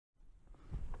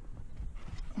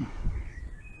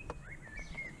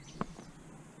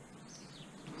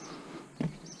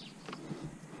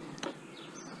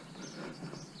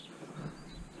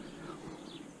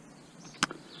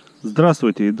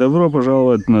Здравствуйте и добро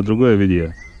пожаловать на другое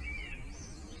видео.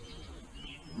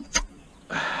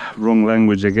 Wrong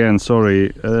language again,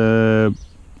 sorry.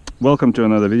 Welcome to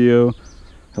another video.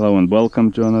 Hello and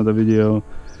welcome to another video.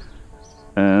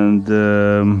 And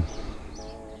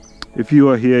if you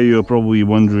are here, you're probably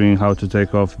wondering how to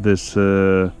take off this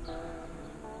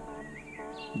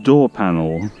door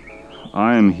panel.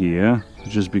 I am here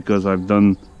just because I've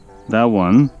done that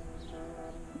one,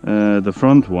 the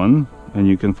front one, and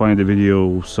you can find a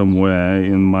video somewhere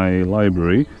in my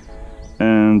library.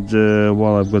 And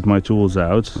while I've got my tools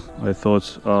out, I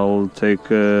thought I'll take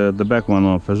the back one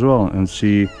off as well and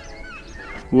see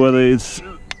whether it's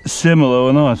similar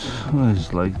or not. Oh,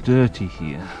 it's like dirty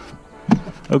here.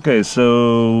 Okay,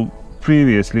 so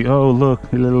previously, oh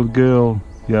look, a little girl,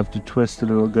 you have to twist a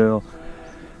little girl.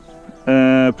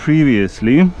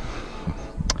 Previously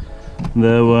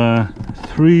there were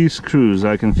 3 screws.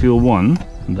 I can feel one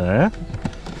there.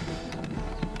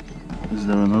 Is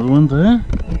there another one there?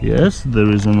 Yes, there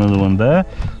is another one there.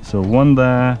 So one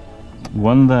there,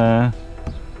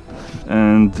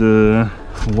 and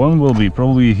one will be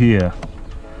probably here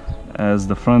as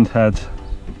the front head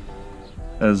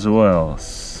as well.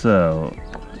 So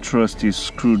trusty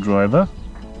screwdriver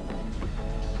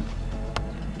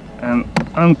and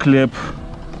unclip.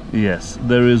 Yes,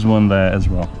 there is one there as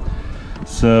well.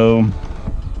 So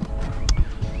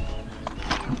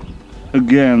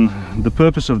again, the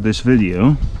purpose of this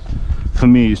video for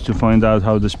me is to find out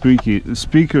how the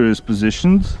speaker is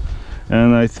positioned,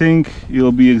 and I think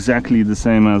it'll be exactly the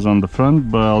same as on the front,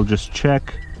 but I'll just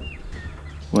check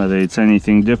whether it's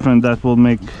anything different that will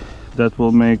make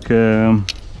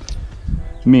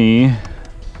me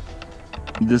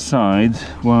decide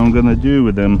what I'm gonna do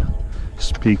with them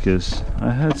speakers.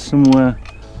 I had somewhere,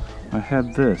 I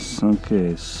had this.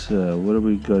 Okay, so what do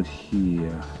we got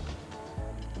here?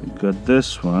 We got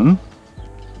this one,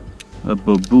 a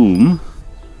boom,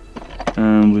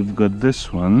 and we've got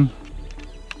this one,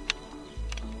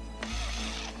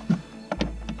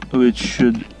 which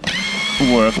should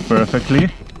work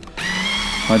perfectly.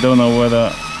 I don't know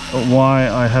why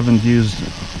I haven't used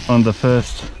on the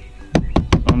first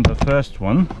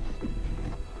one.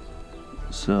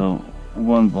 So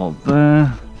one bolt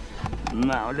there.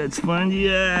 Now let's find,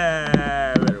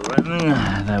 yeah,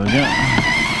 there we go.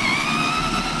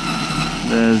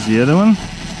 There's the other one.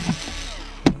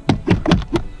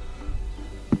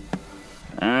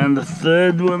 And the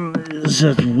third one is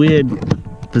at a weird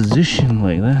position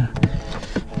like that.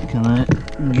 Can I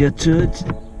get to it?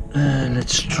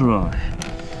 Let's try.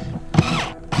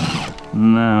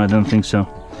 No, I don't think so.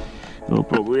 We'll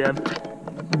probably have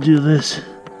to do this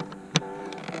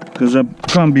because I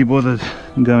can't be bothered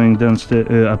going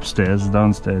downstairs,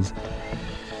 downstairs.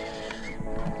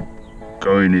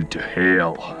 Going into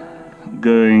hell.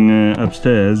 Going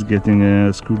upstairs, getting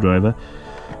a screwdriver.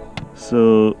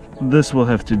 So this will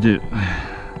have to do.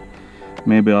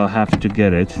 Maybe I'll have to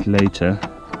get it later.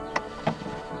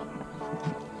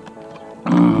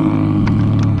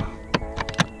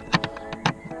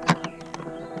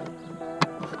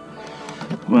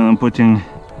 When I'm putting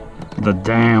the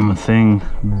damn thing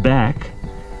back.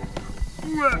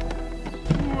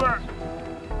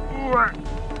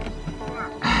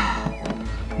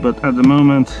 But at the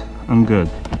moment I'm good.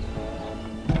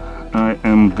 I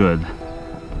am good.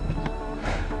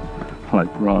 Like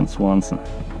Ron Swanson,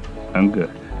 I'm good.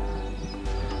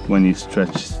 When he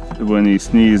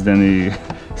sneezed and he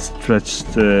stretched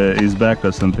his back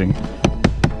or something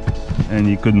and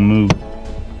he couldn't move.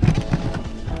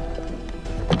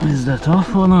 Is that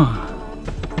off or not?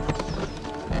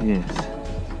 Yes.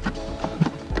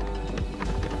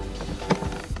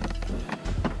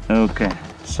 Okay,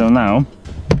 so now,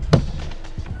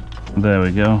 there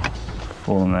we go,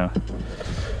 fallen out.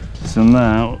 So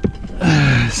now,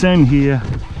 same here,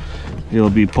 it'll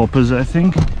be poppers I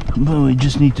think, but we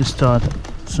just need to start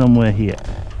somewhere here.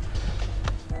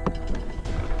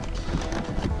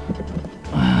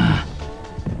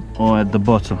 Or at the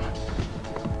bottom.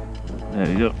 There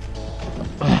we go.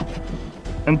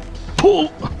 And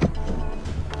pull!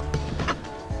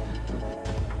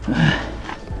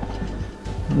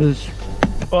 This,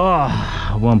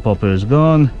 one popper is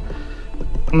gone.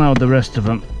 Now the rest of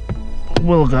them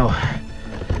will go.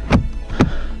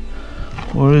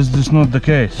 Or is this not the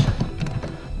case?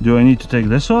 Do I need to take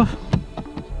this off?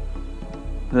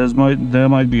 There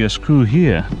might be a screw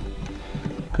here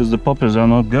because the poppers are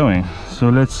not going. So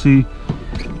let's see.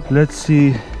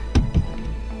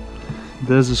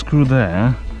 There's a screw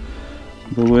there,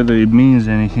 but whether it means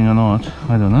anything or not,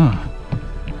 I don't know.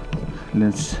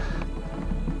 Let's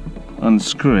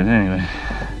unscrew it anyway.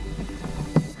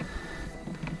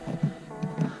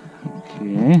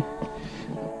 Okay.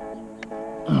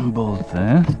 Bolt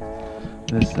there.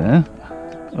 This there.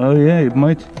 Oh yeah, it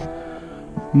might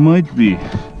be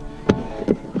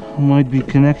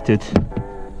connected.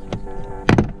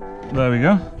 There we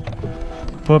go.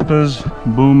 Poppers,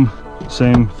 boom,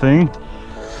 same thing.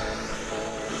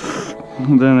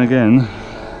 Then again,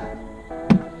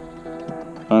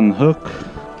 unhook,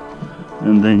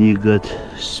 and then you got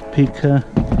speaker,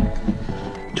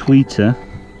 tweeter,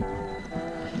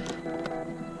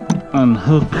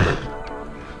 unhook,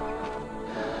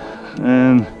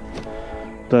 and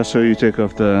that's how you take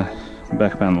off the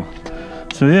back panel.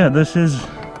 So yeah, this is,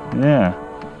 yeah,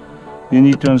 you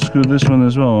need to unscrew this one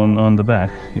as well on the back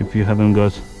if you haven't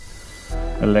got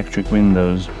electric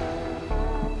windows.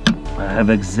 I have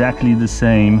exactly the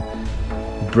same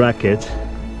bracket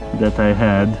that I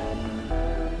had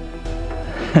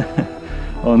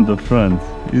on the front.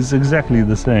 It's exactly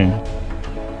the same,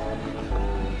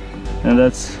 and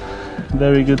that's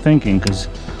very good thinking, because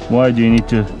why do you need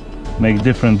to make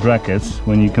different brackets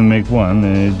when you can make one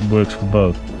and it works for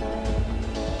both?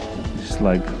 It's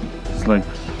like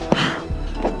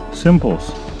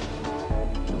simples.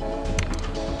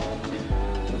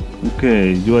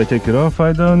 Okay, do I take it off?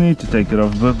 I don't need to take it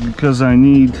off, but because I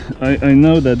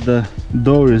know that the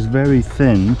door is very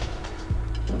thin,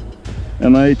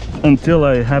 and until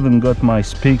I haven't got my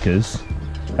speakers,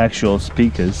 actual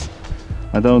speakers,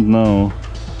 I don't know.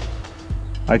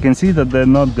 I can see that they're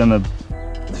not gonna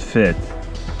fit.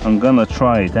 I'm gonna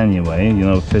try it anyway, you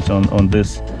know, fit on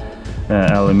this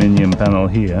aluminium panel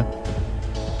here,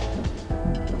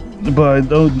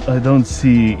 but I don't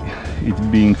see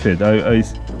it being fit.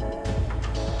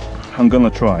 I'm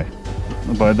gonna try,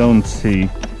 but I don't see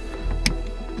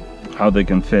how they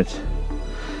can fit.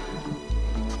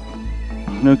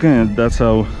 Okay, that's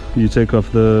how you take off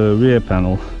the rear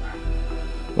panel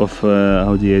of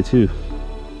Audi A2.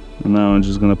 And now I'm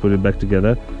just gonna put it back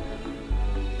together,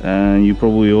 and you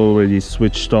probably already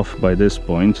switched off by this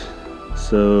point,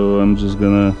 so I'm just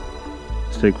gonna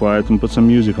stay quiet and put some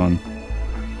music on.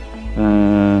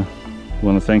 I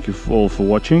want to thank you all for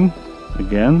watching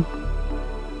again.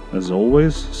 As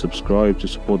always, subscribe to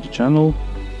support the channel,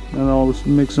 and I'll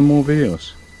make some more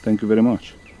videos. Thank you very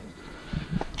much.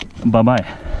 Bye bye.